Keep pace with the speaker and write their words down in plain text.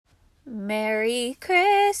Merry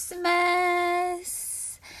Christmas,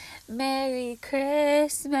 Merry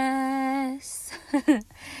Christmas,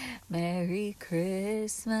 Merry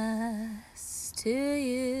Christmas to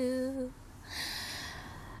you.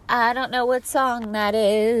 I don't know what song that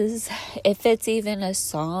is, if it's even a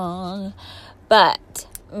song, but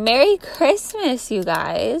Merry Christmas, you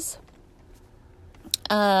guys.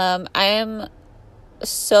 I am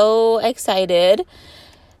so excited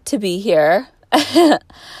to be here.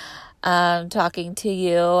 Talking to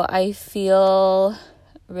you. I feel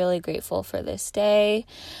really grateful for this day.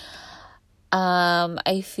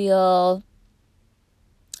 I feel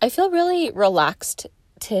really relaxed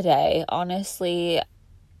today. Honestly,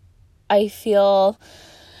 I feel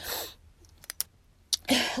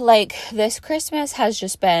like this Christmas has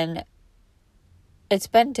just been, it's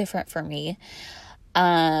been different for me.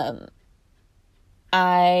 I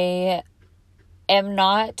am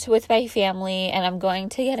not with my family, and I'm going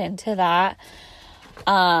to get into that.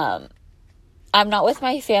 I'm not with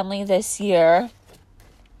my family this year.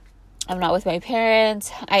 I'm not with my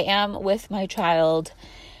parents. I am with my child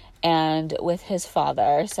and with his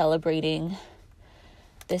father, celebrating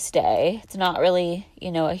this day. It's not really,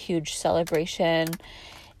 a huge celebration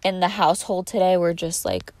in the household today. We're just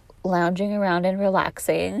like lounging around and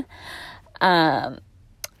relaxing.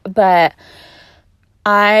 But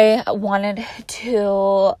I wanted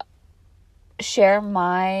to share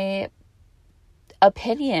my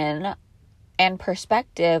opinion and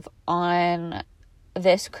perspective on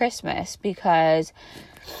this Christmas because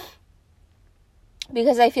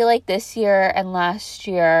I feel like this year and last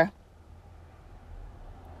year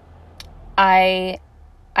I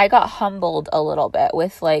got humbled a little bit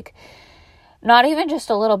with, like, not even just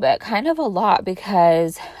a little bit, kind of a lot,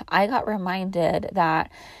 because I got reminded that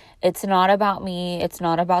it's not about me. It's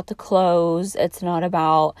not about the clothes. It's not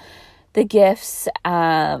about the gifts.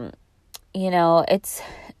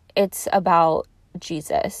 It's about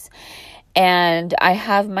Jesus. And I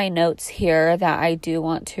have my notes here that I do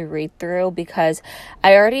want to read through because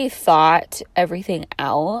I already thought everything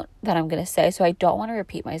out that I'm going to say, so I don't want to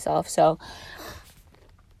repeat myself. So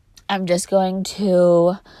I'm just going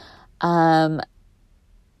to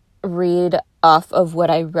read off of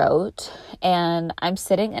what I wrote. And I'm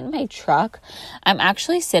sitting in my truck. I'm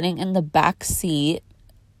actually sitting in the back seat,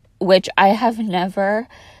 which I have never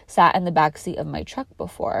sat in the back seat of my truck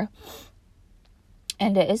before.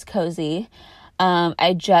 And it is cozy.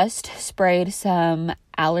 I just sprayed some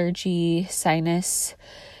allergy sinus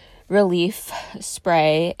relief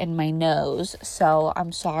spray in my nose. So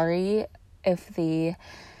I'm sorry if the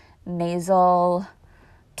nasal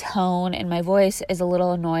tone in my voice is a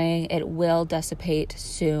little annoying. It will dissipate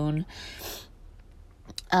soon.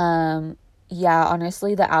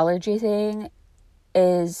 Honestly, the allergy thing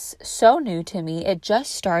is so new to me. It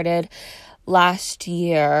just started last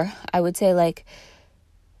year. I would say like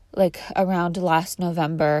around last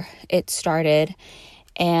November it started,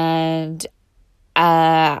 and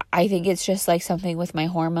I think it's just like something with my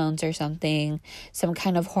hormones or something, some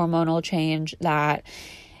kind of hormonal change that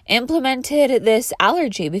implemented this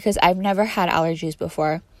allergy, because I've never had allergies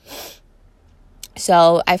before.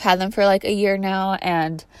 So I've had them for like a year now,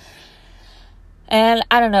 and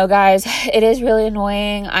I don't know, guys, it is really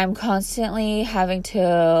annoying. I'm constantly having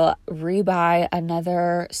to rebuy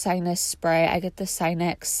another sinus spray. I get the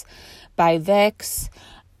Sinex by Vicks.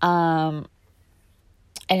 And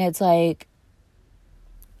it's like,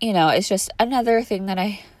 it's just another thing that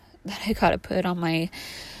I got to put on my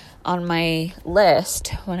list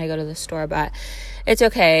when I go to the store, but it's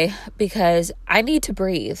okay because I need to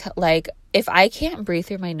breathe. Like, if I can't breathe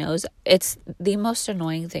through my nose, it's the most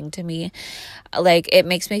annoying thing to me. Like, it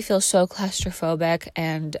makes me feel so claustrophobic,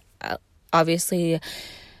 and obviously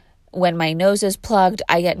when my nose is plugged,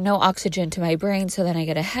 I get no oxygen to my brain, so then I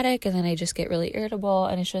get a headache, and then I just get really irritable,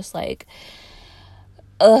 and it's just like,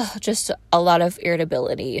 just a lot of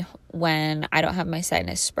irritability when I don't have my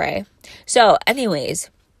sinus spray. So anyways,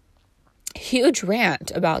 huge rant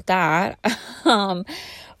about that.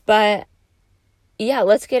 But yeah,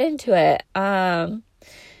 let's get into it.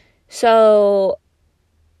 So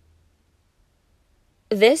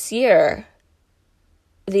this year,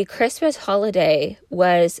 the Christmas holiday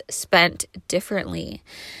was spent differently.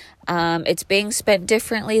 It's being spent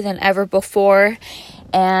differently than ever before,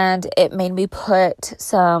 and it made me put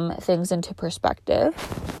some things into perspective.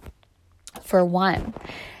 For one,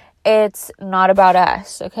 it's not about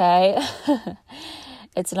us, okay?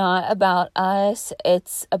 It's not about us.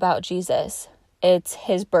 It's about Jesus. It's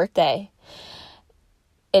his birthday.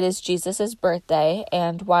 It is Jesus's birthday.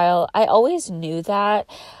 And while I always knew that,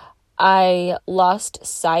 I lost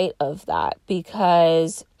sight of that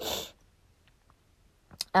because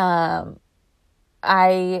I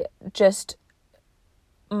just,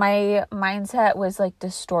 my mindset was like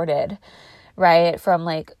distorted, right? From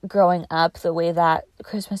like growing up, the way that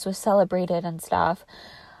Christmas was celebrated and stuff.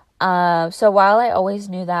 So while I always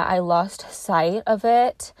knew that, I lost sight of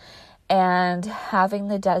it, and having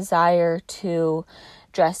the desire to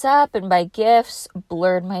dress up and buy gifts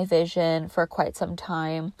blurred my vision for quite some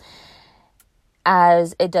time,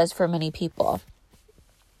 as it does for many people.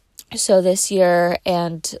 So this year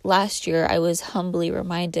and last year, I was humbly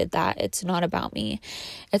reminded that it's not about me.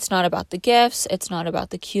 It's not about the gifts. It's not about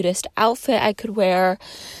the cutest outfit I could wear.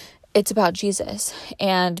 It's about Jesus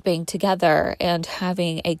and being together and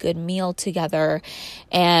having a good meal together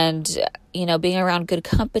and, being around good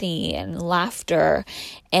company and laughter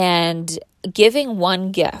and giving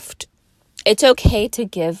one gift. It's okay to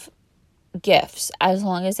give gifts as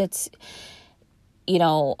long as it's,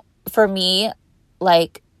 for me,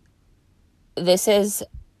 like, this is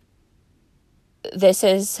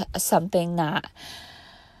something that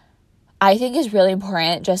I think is really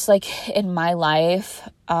important. Just like in my life,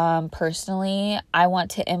 personally, I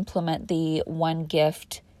want to implement the one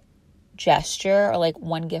gift gesture, or like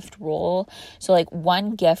one gift rule. So like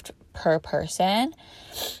one gift per person.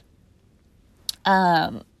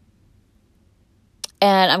 And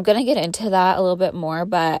I'm going to get into that a little bit more,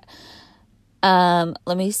 but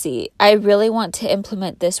let me see. I really want to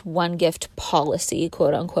implement this one gift policy,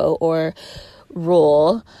 quote unquote, or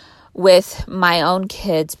rule with my own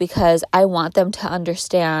kids, because I want them to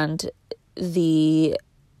understand the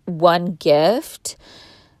one gift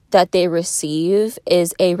that they receive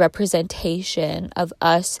is a representation of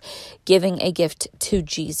us giving a gift to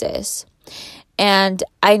Jesus. And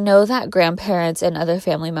I know that grandparents and other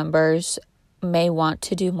family members may want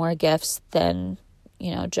to do more gifts than,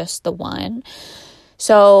 just the one.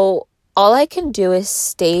 So all I can do is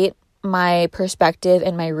state my perspective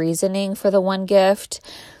and my reasoning for the one gift.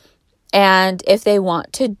 And if they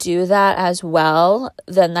want to do that as well,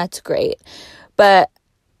 then that's great. But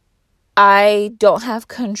I don't have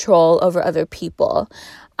control over other people.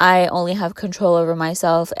 I only have control over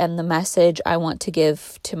myself and the message I want to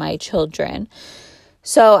give to my children.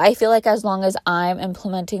 So I feel like as long as I'm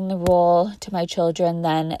implementing the rule to my children,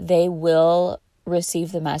 then they will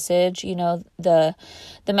receive the message. The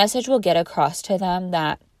message will get across to them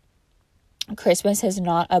that Christmas is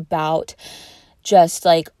not about just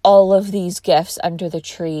like all of these gifts under the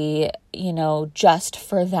tree, just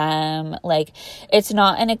for them. Like, it's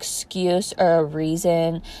not an excuse or a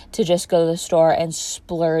reason to just go to the store and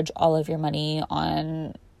splurge all of your money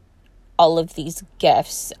on all of these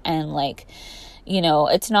gifts. And like,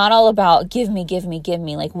 it's not all about give me.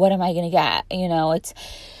 Like, what am I going to get?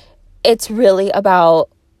 It's really about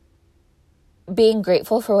being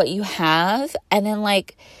grateful for what you have. And then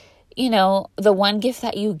like, the one gift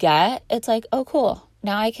that you get, it's like, oh, cool.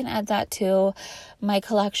 Now I can add that to my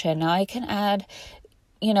collection. Now I can add,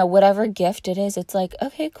 whatever gift it is. It's like,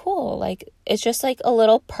 okay, cool. Like, it's just like a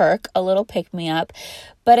little perk, a little pick me up.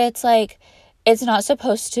 But it's like, it's not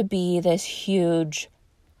supposed to be this huge,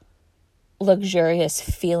 luxurious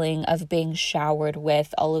feeling of being showered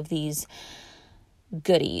with all of these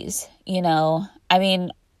goodies, I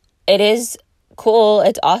mean, it is cool,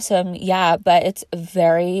 it's awesome, yeah, but it's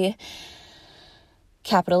very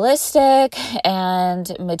capitalistic and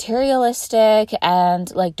materialistic. And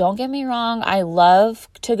like, don't get me wrong, I love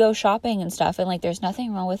to go shopping and stuff, and like, there's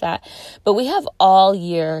nothing wrong with that, but we have all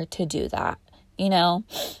year to do that.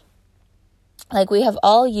 Like, we have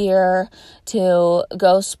all year to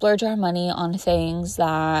go splurge our money on things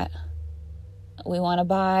that we want to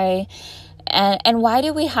buy. And why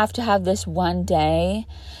do we have to have this one day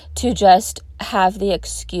to just have the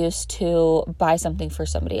excuse to buy something for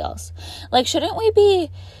somebody else? Like, shouldn't we be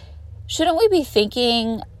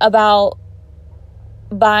thinking about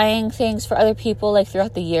buying things for other people like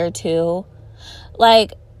throughout the year too?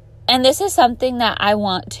 Like, and this is something that I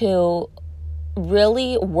want to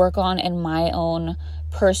really work on in my own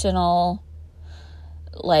personal,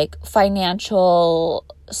 like, financial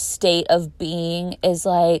state of being, is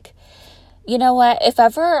like, you know what, if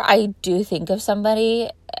ever I do think of somebody,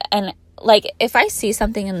 and like, if I see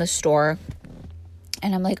something in the store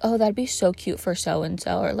and I'm like, oh, that'd be so cute for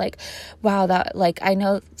so-and-so, or like, wow, that, like, I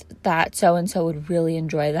know that so-and-so would really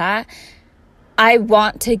enjoy that, I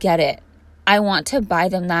want to get it. I want to buy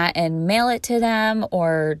them that and mail it to them,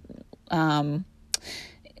 or,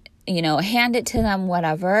 hand it to them,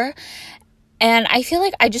 whatever. And I feel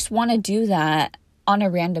like I just want to do that on a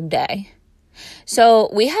random day. So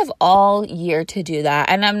we have all year to do that.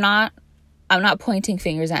 And I'm not pointing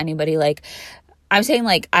fingers at anybody. Like, I'm saying,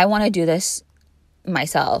 like, I want to do this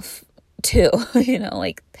myself too.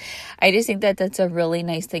 Like, I just think that that's a really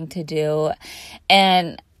nice thing to do.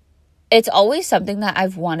 And it's always something that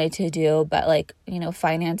I've wanted to do, but like,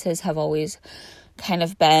 finances have always kind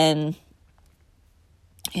of been,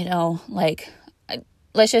 like,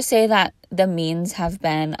 let's just say that the means have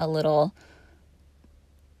been a little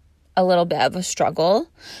bit of a struggle.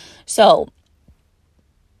 So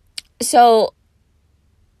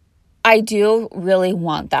I do really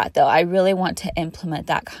want that, though. I really want to implement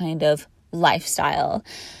that kind of lifestyle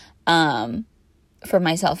for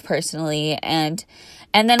myself personally. And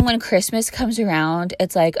then when Christmas comes around,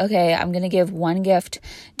 it's like, okay, I'm going to give one gift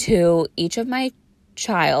to each of my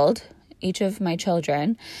children.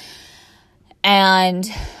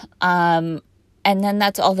 And then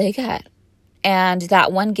that's all they get. And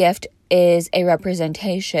that one gift is a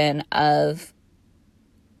representation of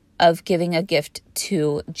giving a gift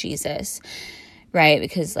to Jesus, right?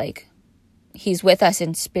 Because like, he's with us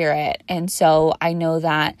in spirit. And so I know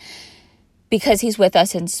that because he's with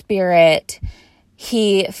us in spirit,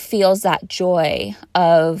 he feels that joy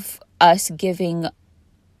of us giving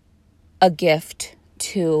a gift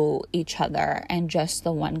to each other, and just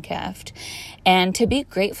the one gift, and to be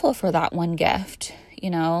grateful for that one gift,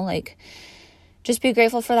 like, just be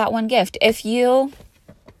grateful for that one gift. If you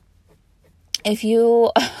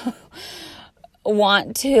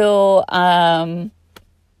want to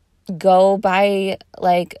go buy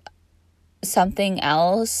like something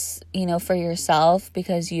else, for yourself,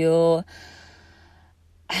 because I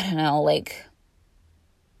don't know, like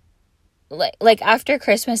after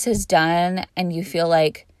Christmas is done and you feel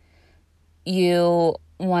like you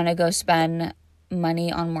want to go spend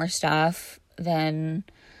money on more stuff, then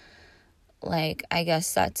like, I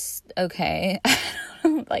guess that's okay.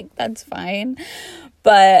 Like, that's fine.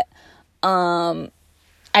 But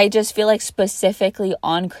I just feel like specifically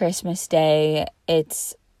on Christmas Day,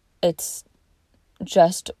 it's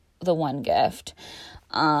just the one gift.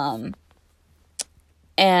 And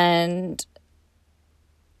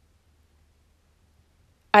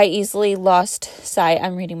I easily lost sight.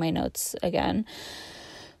 I'm reading my notes again.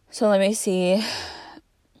 So let me see.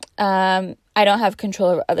 I don't have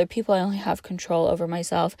control over other people. I only have control over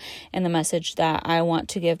myself and the message that I want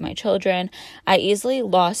to give my children. I easily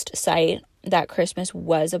lost sight that Christmas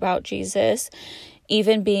was about Jesus,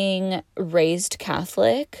 even being raised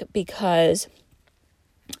Catholic, because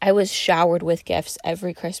I was showered with gifts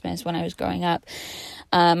every Christmas when I was growing up.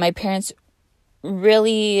 My parents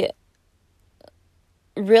really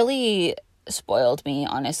spoiled me,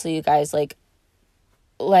 honestly, you guys, like,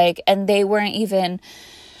 and they weren't even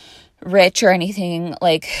rich or anything.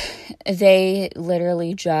 Like, they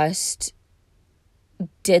literally just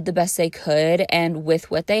did the best they could, and with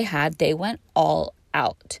what they had, they went all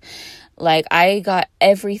out. Like, I got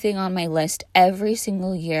everything on my list every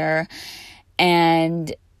single year,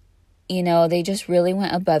 and they just really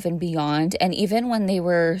went above and beyond. And even when they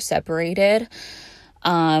were separated,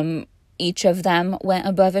 each of them went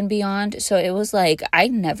above and beyond. So it was like, I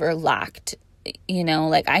never lacked,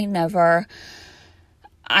 like,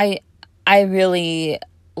 I really,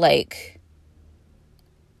 like,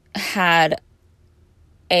 had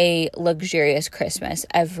a luxurious Christmas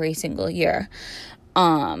every single year.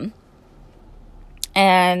 And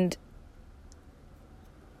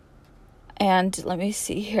let me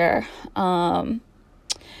see here.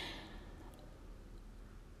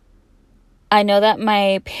 I know that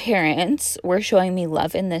my parents were showing me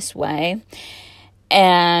love in this way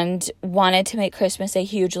and wanted to make Christmas a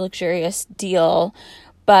huge, luxurious deal,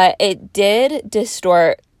 but it did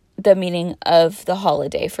distort the meaning of the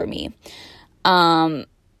holiday for me.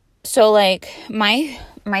 So like, my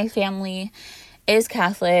family is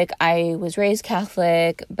Catholic. I was raised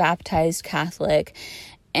Catholic, baptized Catholic,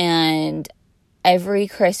 and every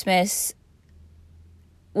Christmas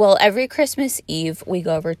Eve, we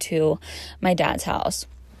go over to my dad's house,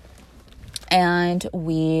 and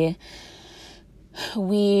we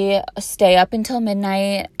stay up until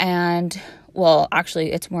midnight. And well,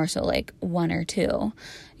 actually, it's more so like 1 or 2,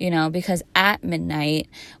 because at midnight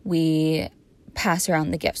we pass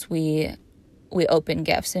around the gifts. We open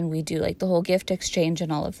gifts, and we do like the whole gift exchange and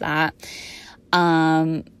all of that.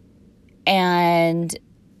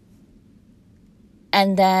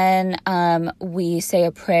 And then we say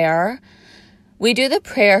a prayer. We do the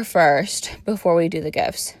prayer first before we do the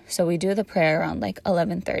gifts. So we do the prayer around like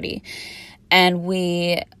 11:30, and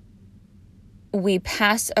we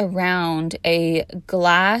pass around a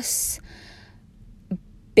glass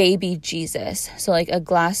baby Jesus. So like a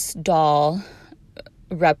glass doll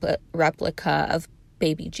replica of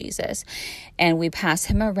baby Jesus, and we pass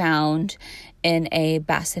him around in a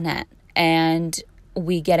bassinet. And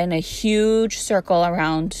we get in a huge circle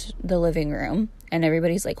around the living room, and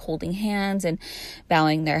everybody's like holding hands and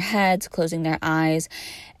bowing their heads, closing their eyes,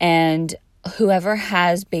 and whoever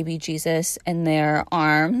has baby Jesus in their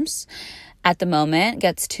arms at the moment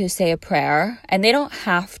gets to say a prayer. And they don't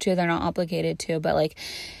have to, they're not obligated to, but like,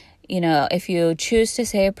 if you choose to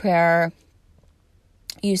say a prayer,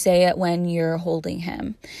 you say it when you're holding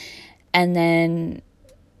him, and then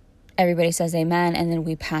everybody says amen, and then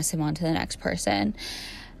we pass him on to the next person.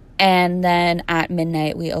 And then at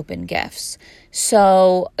midnight, we open gifts.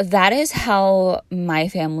 So that is how my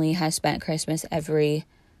family has spent Christmas every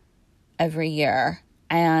year.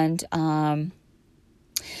 And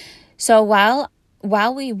so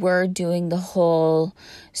while we were doing the whole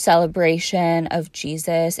celebration of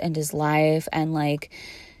Jesus and his life, and like,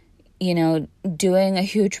 doing a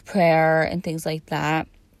huge prayer and things like that,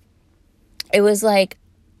 it was like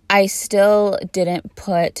I still didn't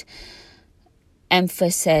put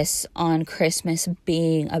emphasis on Christmas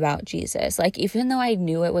being about Jesus. Like, even though I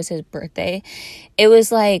knew it was his birthday, it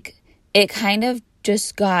was like it kind of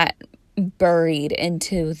just got buried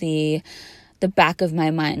into the back of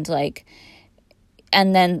my mind, like,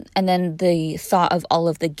 and then the thought of all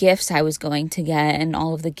of the gifts I was going to get, and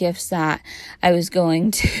all of the gifts that I was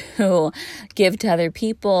going to give to other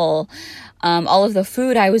people, all of the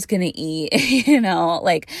food I was going to eat,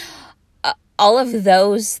 like all of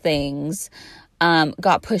those things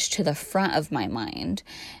got pushed to the front of my mind.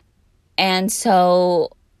 And so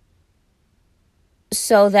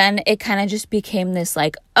then it kind of just became this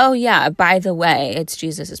like, oh yeah, by the way, it's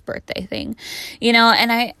Jesus's birthday thing,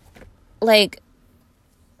 and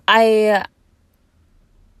I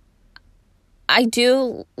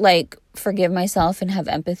do like forgive myself and have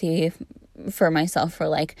empathy for myself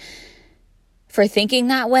for thinking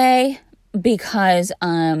that way, because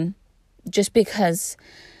just because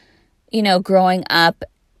growing up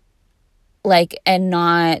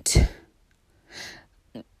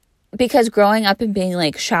because growing up and being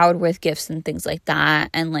like showered with gifts and things like that,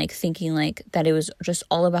 and like thinking like that it was just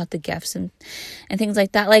all about the gifts and things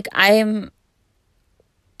like that, like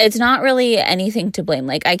it's not really anything to blame.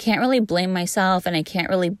 Like, I can't really blame myself, and I can't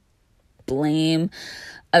really blame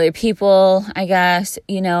other people, I guess.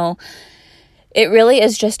 It really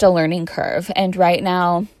is just a learning curve. And right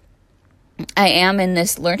now, I am in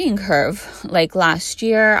this learning curve. Like, last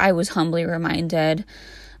year, I was humbly reminded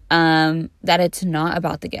that it's not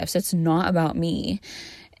about the gifts. It's not about me.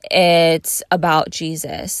 It's about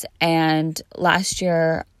Jesus. And last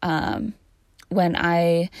year, when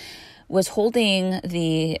I was holding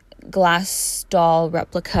the glass doll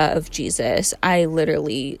replica of Jesus, I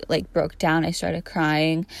literally like broke down. I started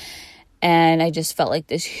crying, and I just felt like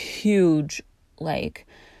this huge like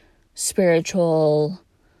spiritual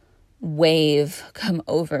wave come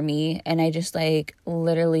over me, and I just like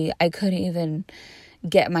literally I couldn't even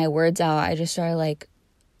get my words out. I just started like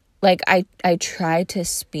I tried to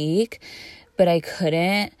speak, but I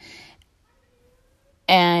couldn't,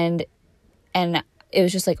 and it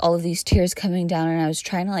was just like all of these tears coming down, and I was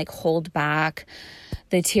trying to like hold back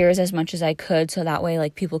the tears as much as I could, so that way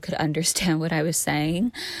like people could understand what I was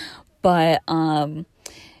saying. But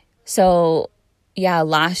so yeah,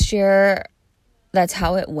 last year that's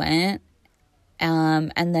how it went.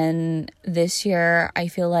 And then this year I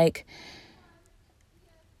feel like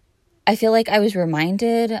I was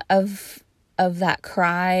reminded of that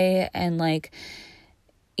cry, and like,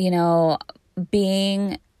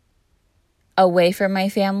 being away from my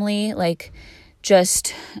family, like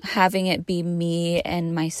just having it be me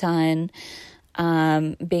and my son,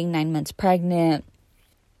 being 9 months pregnant,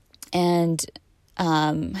 and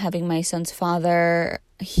having my son's father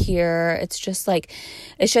here. It's just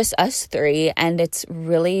us three, and it's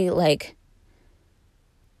really like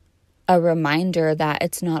a reminder that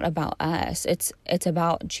it's not about us. It's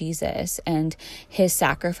about Jesus and his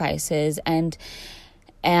sacrifices. And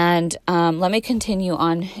let me continue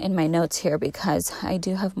on in my notes here, because I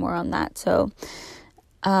do have more on that. So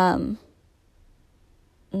let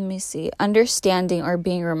me see. Understanding or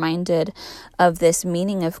being reminded of this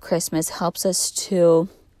meaning of Christmas helps us to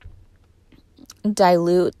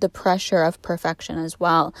dilute the pressure of perfection as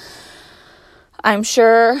well. I'm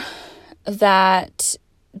sure that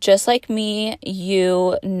just like me,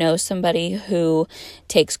 you know somebody who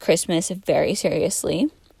takes Christmas very seriously,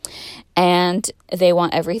 and they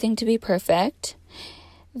want everything to be perfect.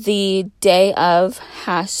 The day of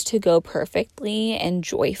has to go perfectly and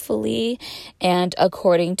joyfully and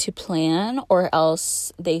according to plan, or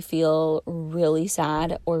else they feel really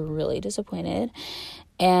sad or really disappointed.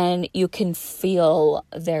 And you can feel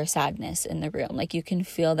their sadness in the room. Like, you can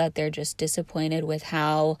feel that they're just disappointed with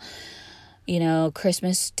how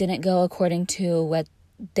Christmas didn't go according to what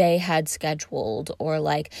they had scheduled, or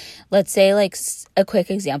like, let's say, like, a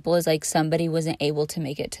quick example is like somebody wasn't able to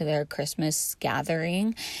make it to their Christmas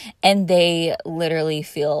gathering and they literally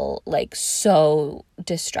feel like so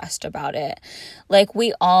distressed about it. Like,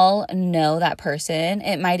 we all know that person.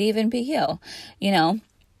 It might even be you,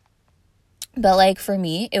 but like for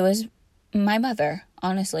me, it was my mother.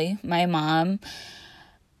 Honestly, my mom,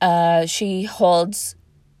 she holds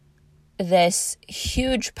this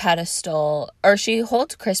huge pedestal, or she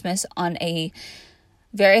holds Christmas on a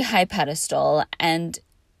very high pedestal, and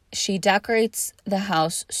she decorates the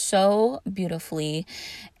house so beautifully,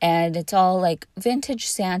 and it's all like vintage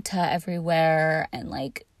Santa everywhere, and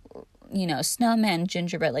like, snowman,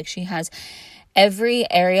 gingerbread. Like, she has every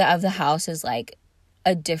area of the house is like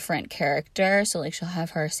a different character. So like, she'll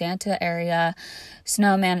have her Santa area,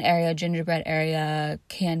 snowman area, gingerbread area,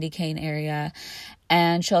 candy cane area,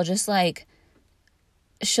 and she'll just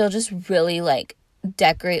really like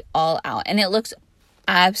decorate all out, and it looks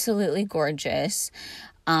absolutely gorgeous.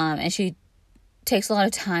 And she takes a lot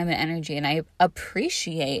of time and energy, and I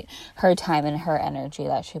appreciate her time and her energy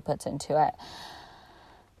that she puts into it.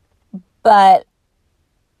 But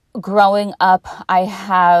growing up, I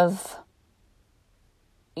have,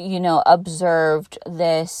 observed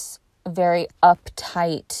this very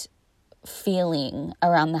uptight feeling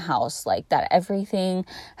around the house, like that everything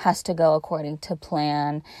has to go according to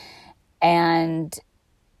plan, and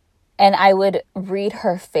I would read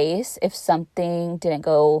her face if something didn't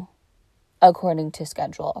go according to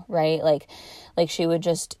schedule, right? Like she would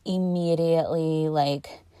just immediately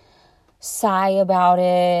like sigh about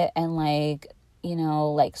it, and like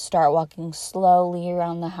start walking slowly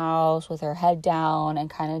around the house with her head down, and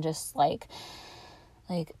kind of just why,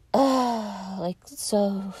 and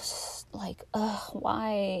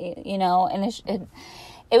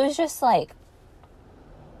it was just like,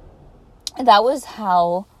 that was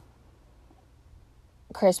how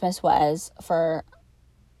Christmas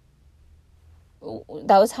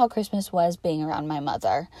was being around my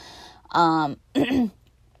mother. And then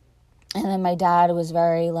my dad was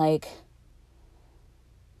very like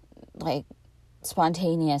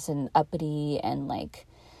spontaneous and uppity, and like,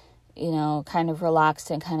 kind of relaxed,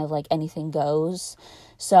 and kind of like anything goes.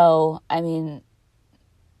 So, I mean,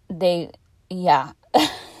 you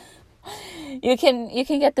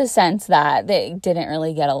can get the sense that they didn't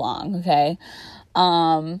really get along, okay?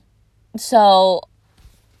 So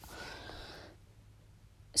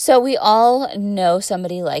we all know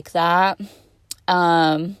somebody like that,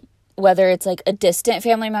 whether it's like a distant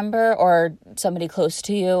family member or somebody close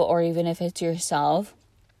to you, or even if it's yourself.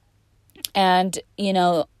 And,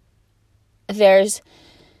 there's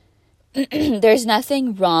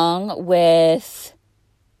nothing wrong with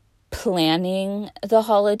planning the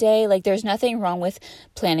holiday. Like, there's nothing wrong with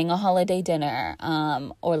planning a holiday dinner,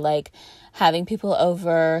 or like having people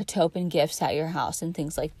over to open gifts at your house and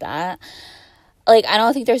things like that. Like, I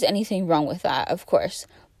don't think there's anything wrong with that, of course.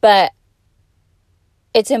 But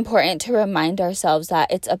it's important to remind ourselves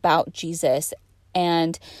that it's about Jesus,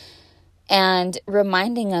 and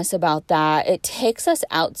reminding us about that, it takes us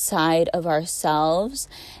outside of ourselves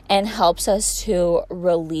and helps us to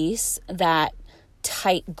release that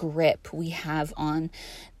tight grip we have on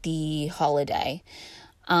the holiday.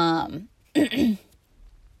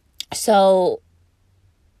 So,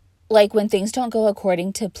 like, when things don't go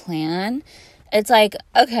according to plan, it's like,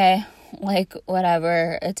 okay, like,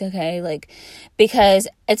 whatever, it's okay, like, because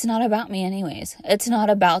it's not about me anyways. It's not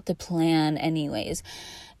about the plan anyways.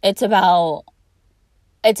 It's about,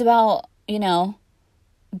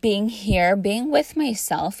 being here, being with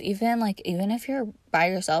myself, even if you're by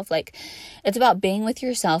yourself, like, it's about being with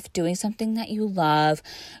yourself, doing something that you love.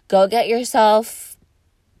 Go get yourself,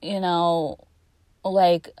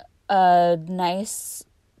 like a nice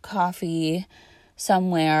coffee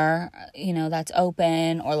somewhere, that's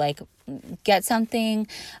open, or like get something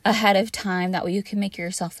ahead of time. That way you can make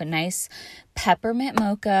yourself a nice peppermint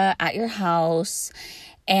mocha at your house,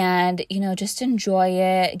 and, just enjoy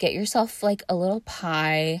it. Get yourself like a little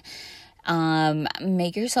pie,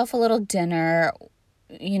 make yourself a little dinner,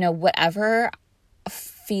 whatever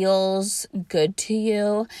feels good to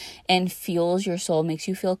you and fuels your soul, makes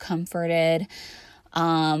you feel comforted.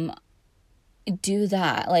 Do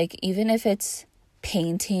that. Like, even if it's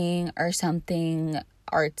painting or something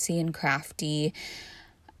artsy and crafty,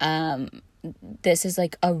 this is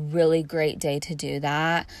like a really great day to do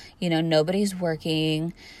that. Nobody's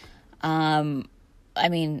working. I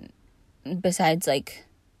mean, besides like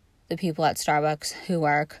the people at Starbucks who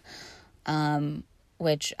work,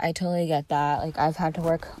 which I totally get that. Like, I've had to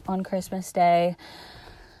work on Christmas Day.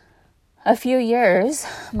 a few years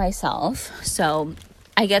myself. So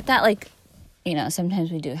I get that, like, you know,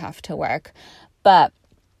 sometimes we do have to work, but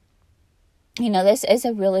you know, this is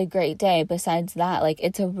a really great day. Besides that, like,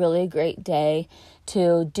 it's a really great day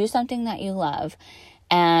to do something that you love,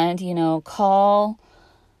 and, you know, call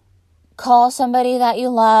somebody that you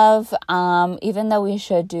love, even though we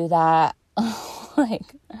should do that, like,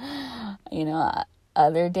 you know,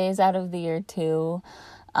 other days out of the year too.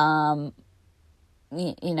 You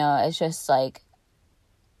know, it's just like,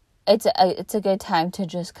 it's a good time to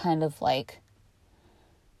just kind of like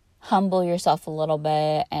humble yourself a little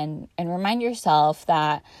bit and remind yourself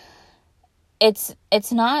that it's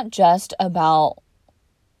not just about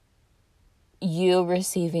you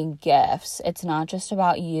receiving gifts. It's not just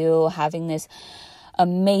about you having this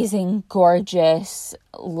amazing, gorgeous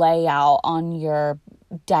layout on your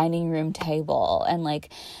dining room table and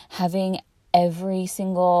like having every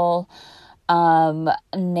single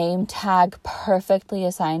name tag perfectly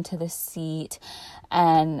assigned to the seat,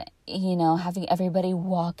 and, you know, having everybody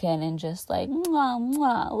walk in and just like, mwah,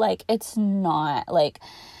 mwah. Like, it's not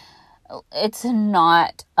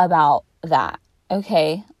about that.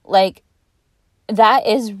 Okay. Like, that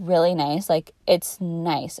is really nice. Like, it's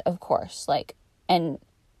nice, of course. Like, and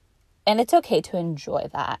it's okay to enjoy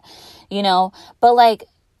that, you know, but like,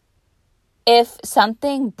 if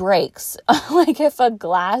something breaks, like if a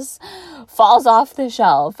glass falls off the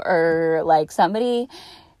shelf, or like somebody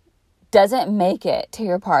doesn't make it to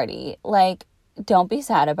your party, like, don't be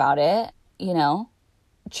sad about it, you know,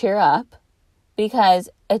 cheer up, because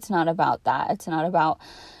it's not about that. It's not about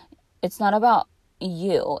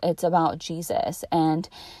you. It's about Jesus. And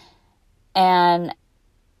I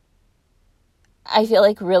feel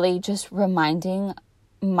like really just reminding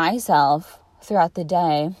myself throughout the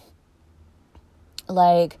day,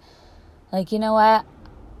 like, you know what,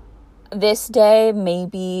 this day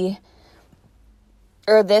maybe,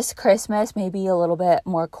 or this Christmas may be a little bit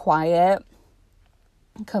more quiet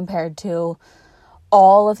compared to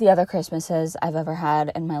all of the other Christmases I've ever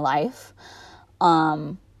had in my life.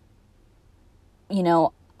 You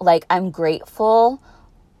know, like, I'm grateful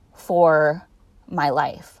for my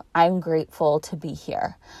life. I'm grateful to be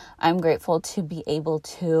here. I'm grateful to be able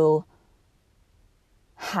to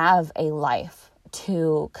have a life,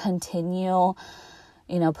 to continue,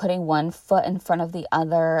 you know, putting one foot in front of the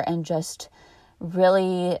other and just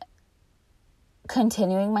really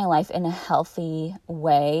continuing my life in a healthy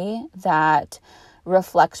way that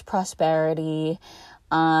reflects prosperity,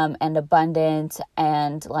 and abundance.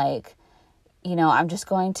 And like, you know, I'm just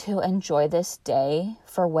going to enjoy this day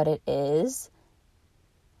for what it is.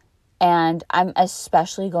 And I'm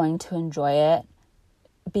especially going to enjoy it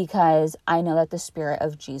because I know that the Spirit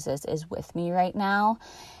of Jesus is with me right now.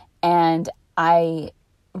 And I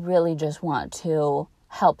really just want to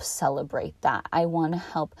help celebrate that. I want to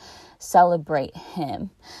help celebrate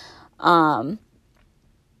him.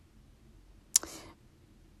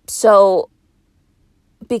 So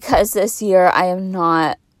because this year I am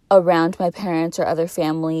not around my parents or other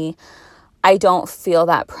family, I don't feel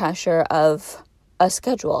that pressure of a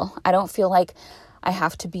schedule. I don't feel like I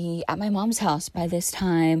have to be at my mom's house by this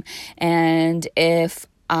time. And if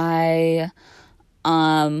I,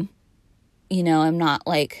 you know, I'm not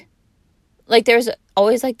like there's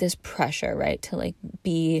always like this pressure, right, to like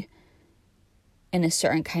be in a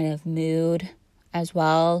certain kind of mood as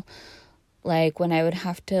well. Like when I would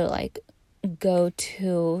have to like go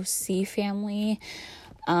to see family,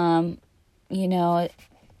 you know,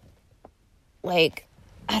 like,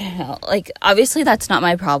 I don't know, like, obviously that's not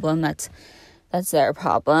my problem. That's their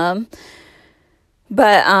problem.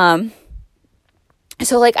 But,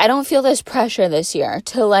 so like, I don't feel this pressure this year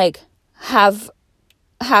to like have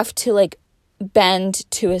to like bend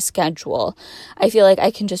to a schedule. I feel like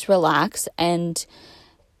I can just relax and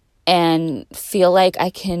feel like I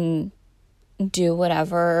can do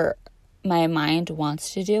whatever my mind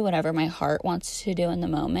wants to do, whatever my heart wants to do in the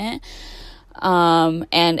moment,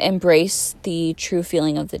 and embrace the true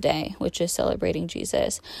feeling of the day, which is celebrating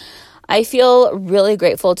Jesus. I feel really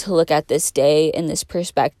grateful to look at this day in this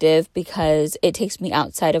perspective because it takes me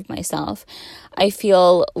outside of myself. I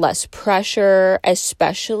feel less pressure,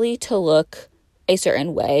 especially to look a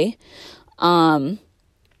certain way.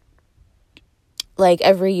 Like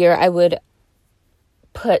every year I would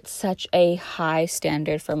put such a high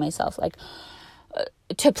standard for myself, like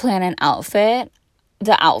to plan an outfit.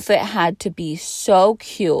 The outfit had to be so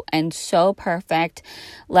cute and so perfect.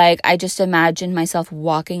 Like, I just imagined myself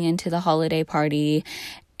walking into the holiday party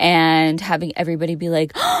and having everybody be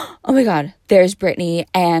like, oh my God, there's Brittany,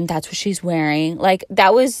 and that's what she's wearing. Like,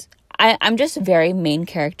 that was, I'm just very main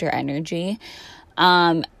character energy.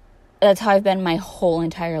 that's how I've been my whole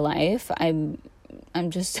entire life. I'm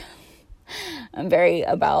just, I'm very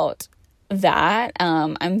about that.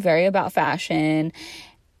 I'm very about fashion.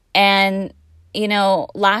 And, you know,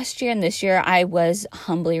 last year and this year, I was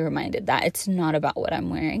humbly reminded that it's not about what I'm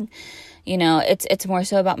wearing. You know, it's more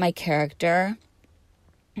so about my character.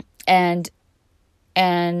 And,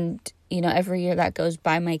 you know, every year that goes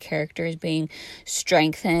by, my character is being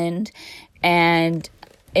strengthened and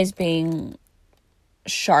is being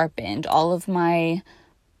sharpened. All of my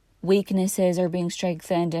weaknesses are being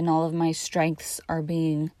strengthened, and all of my strengths are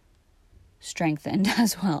being strengthened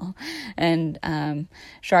as well, and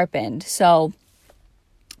sharpened. So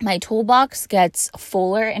my toolbox gets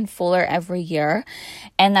fuller and fuller every year,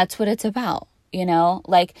 and that's what it's about, you know?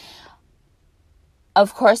 Like,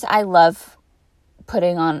 of course I love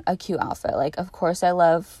putting on a cute outfit. Like, of course I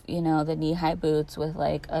love, you know, the knee-high boots with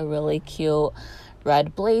like a really cute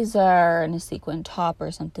red blazer and a sequin top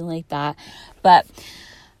or something like that. But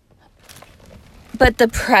the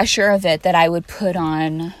pressure of it that I would put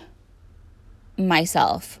on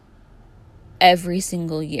myself every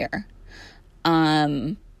single year,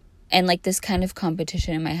 and like this kind of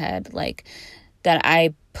competition in my head, like that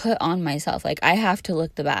I put on myself, like I have to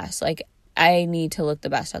look the best, like I need to look the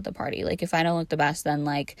best at the party. Like if I don't look the best, then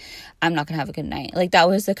like I'm not gonna have a good night. Like that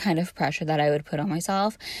was the kind of pressure that I would put on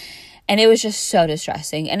myself, and it was just so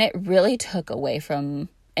distressing, and it really took away from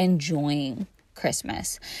enjoying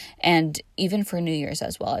Christmas, and even for New Year's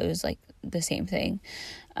as well. It was like the same thing.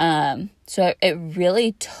 So it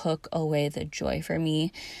really took away the joy for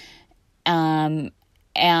me. And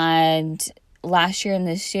last year and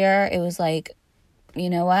this year, it was like, you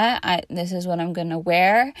know what? This is what I'm going to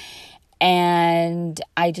wear. And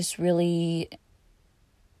I just really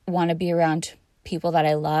want to be around people that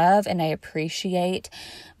I love, and I appreciate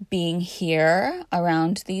being here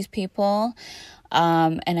around these people.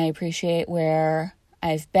 And I appreciate where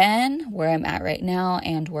I've been, where I'm at right now,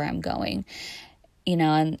 and where I'm going, you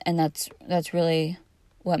know, and that's really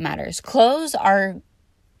what matters. Clothes are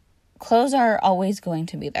always going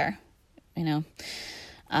to be there, you know.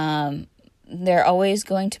 They're always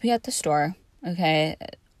going to be at the store, okay?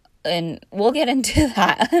 And we'll get into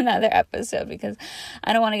that another episode because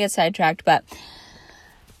I don't want to get sidetracked, but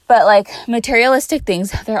like materialistic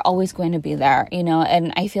things, they're always going to be there, you know.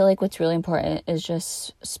 And I feel like what's really important is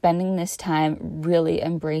just spending this time really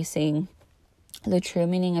embracing the true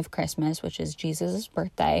meaning of Christmas, which is Jesus'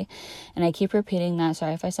 birthday. And I keep repeating that.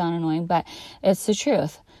 Sorry if I sound annoying, but it's the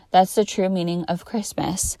truth. That's the true meaning of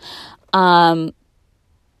Christmas.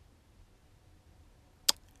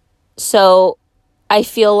 So I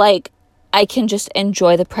feel like I can just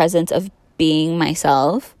enjoy the presence of being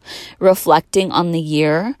myself, reflecting on the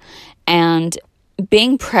year, and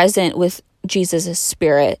being present with Jesus'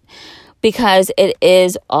 spirit, because it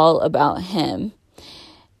is all about him.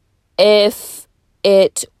 If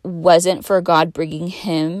it wasn't for God bringing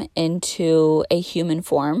him into a human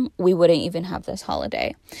form, we wouldn't even have this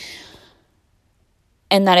holiday.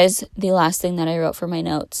 And that is the last thing that I wrote for my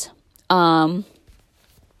notes. But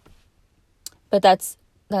that's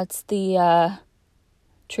the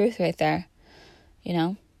truth right there. You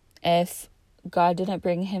know, if God didn't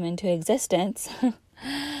bring him into existence,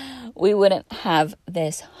 we wouldn't have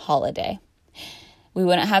this holiday. We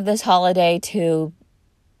wouldn't have this holiday to,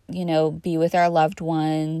 you know, be with our loved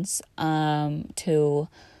ones, to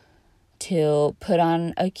put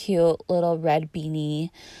on a cute little red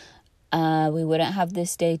beanie. We wouldn't have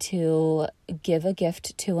this day to give a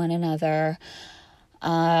gift to one another.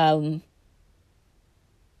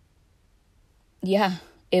 Yeah,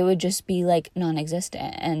 it would just be like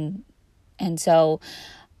non-existent. And so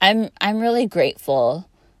I'm really grateful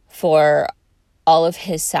for all of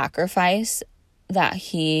his sacrifice that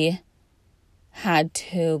he had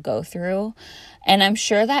to go through. And I'm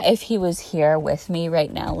sure that if he was here with me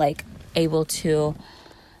right now, like able to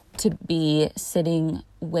be sitting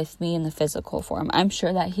with me in the physical form, I'm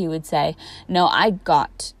sure that he would say, no, I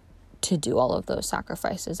got to do all of those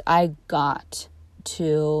sacrifices. I got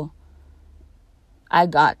to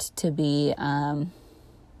be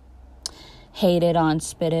hated on,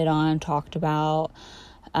 spitted on, talked about,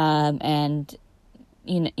 and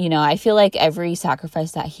you know, I feel like every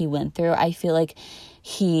sacrifice that he went through, I feel like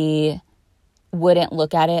he wouldn't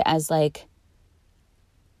look at it as like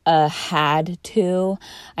a had to.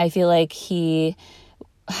 I feel like he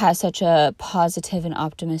has such a positive and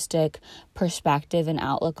optimistic perspective and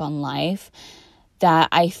outlook on life that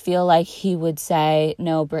I feel like he would say,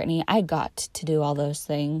 no, Brittany, I got to do all those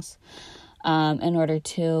things in order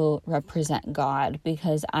to represent God,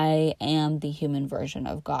 because I am the human version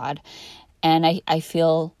of God. And I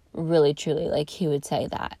feel really, truly, like, he would say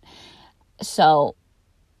that. So,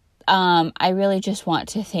 I really just want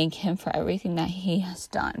to thank him for everything that he has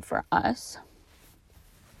done for us.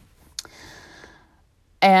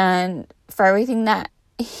 And for everything that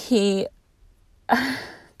he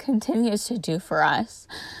continues to do for us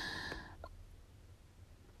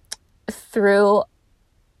through,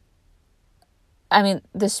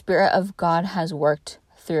 the Spirit of God has worked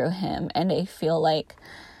through him. And I feel like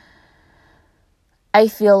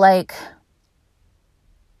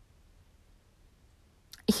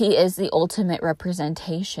he is the ultimate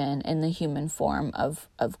representation in the human form of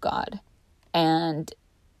God. And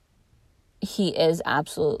he is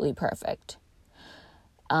absolutely perfect.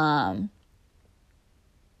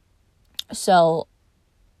 So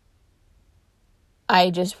I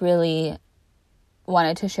just really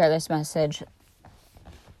wanted to share this message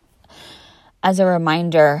as a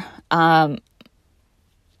reminder,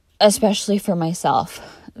 especially for myself,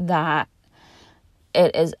 that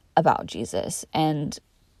it is about Jesus, and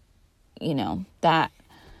that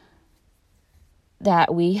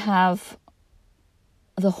we have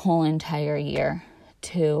the whole entire year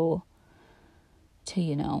to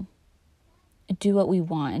do what we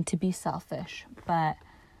want and to be selfish. But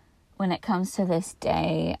when it comes to this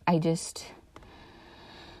day, I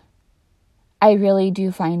really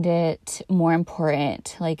do find it more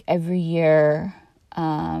important, like, every year,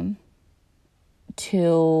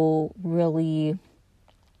 to really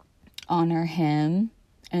honor him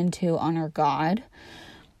and to honor God,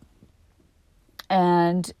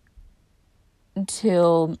 and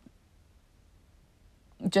to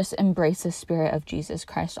just embrace the Spirit of Jesus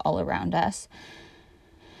Christ all around us.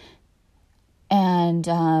 And,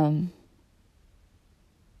 I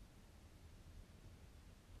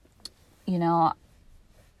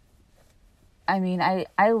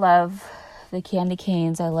love the candy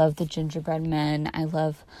canes. I love the gingerbread men. I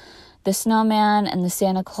love the snowman and the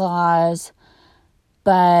Santa Claus.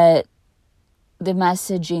 But the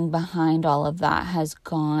messaging behind all of that has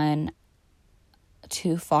gone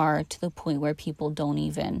too far, to the point where people don't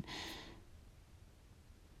even,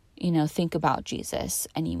 think about Jesus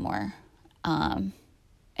anymore. And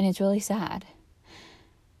it's really sad.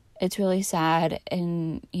 It's really sad.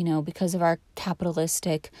 And, because of our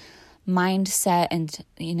capitalistic mindset and,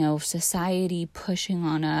 society pushing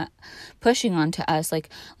onto us, like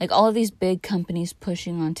all of these big companies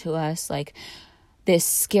pushing onto us, like, this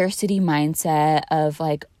scarcity mindset of,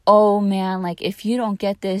 like, oh man, like, if you don't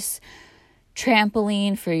get this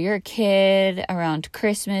trampoline for your kid around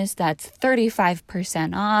Christmas that's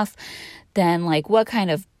 35% off, then, like, what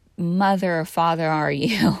kind of mother or father are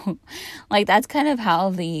you? Like, that's kind of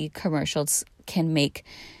how the commercials can make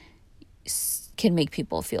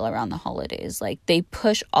people feel around the holidays. Like, they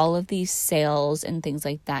push all of these sales and things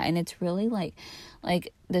like that, and it's really like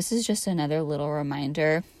this is just another little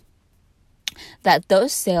reminder that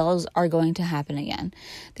those sales are going to happen again.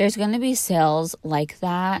 There's going to be sales like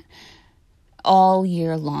that all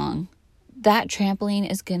year long. That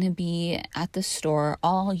trampoline is going to be at the store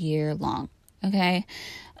all year long. Okay.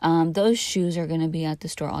 Those shoes are going to be at the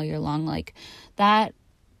store all year long. Like, that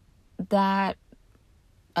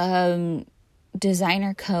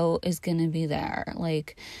designer coat is going to be there.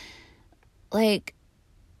 Like,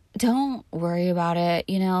 don't worry about it,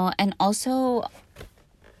 and also,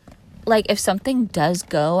 like, if something does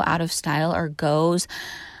go out of style or goes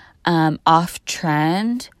off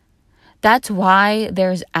trend, that's why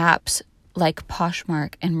there's apps like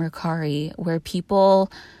Poshmark and Mercari, where people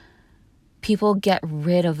get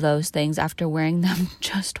rid of those things after wearing them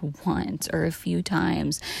just once or a few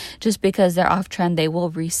times. Just because they're off trend, they will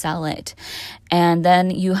resell it. And then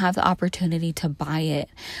you have the opportunity to buy it.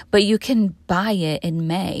 But you can buy it in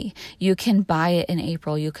May. You can buy it in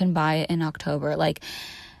April. You can buy it in October. Like,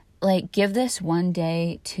 give this one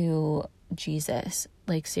day to Jesus.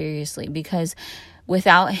 Like, seriously. Because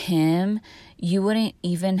without him, you wouldn't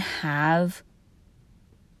even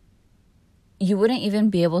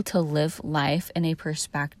be able to live life in a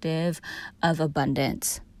perspective of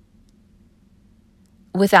abundance.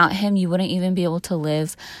 Without him, you wouldn't even be able to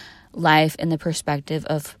live life in the perspective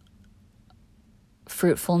of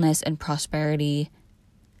fruitfulness and prosperity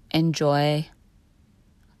and joy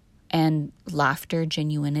and laughter,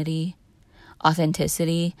 genuinity,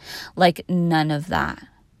 authenticity. Like, none of that.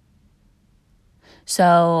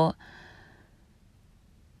 So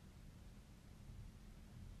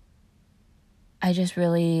I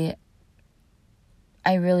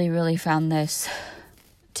really found this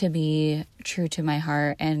to be true to my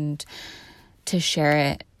heart, and to share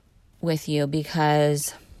it with you,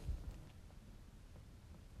 because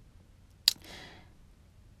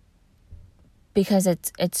because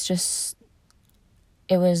it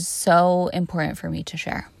was so important for me to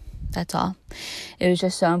share. That's all. It was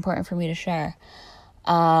just so important for me to share.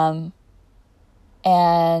 And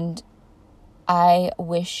I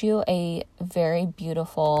wish you a very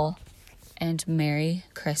beautiful and Merry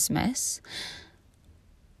Christmas.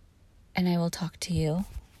 And I will talk to you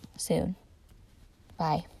soon.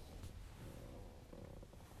 Bye.